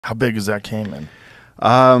How big is that caiman?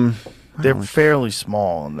 Um, They're fairly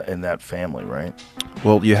small in that family, right?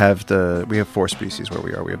 well, we have four species where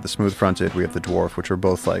we are. We have the smooth-fronted, we have the dwarf, which are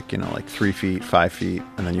both like 3 feet, 5 feet,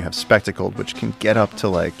 and then you have spectacled, which can get up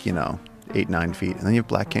to 8, 9 feet, and then you have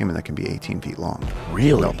black caiman that can be 18 feet long.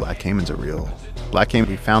 Really? No, black caiman's a real black caiman.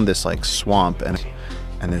 We found this swamp, and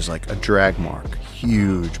there's a drag mark,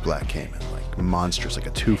 huge black caiman, monstrous, a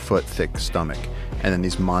 2-foot thick stomach, and then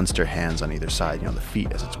these monster hands on either side, the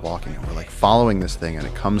feet as it's walking, and we're following this thing, and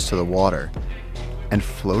it comes to the water. And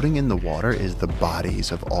floating in the water is the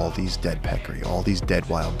bodies of all these dead peccary, all these dead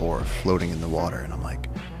wild boar floating in the water. And I'm like,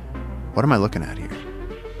 what am I looking at here?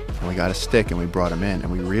 And we got a stick and we brought them in,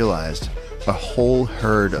 and we realized a whole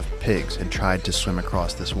herd of pigs had tried to swim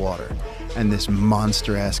across this water. And this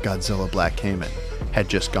monster-ass Godzilla black caiman had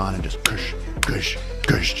just gone and just gush, gush,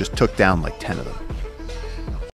 gush, just took down 10 of them.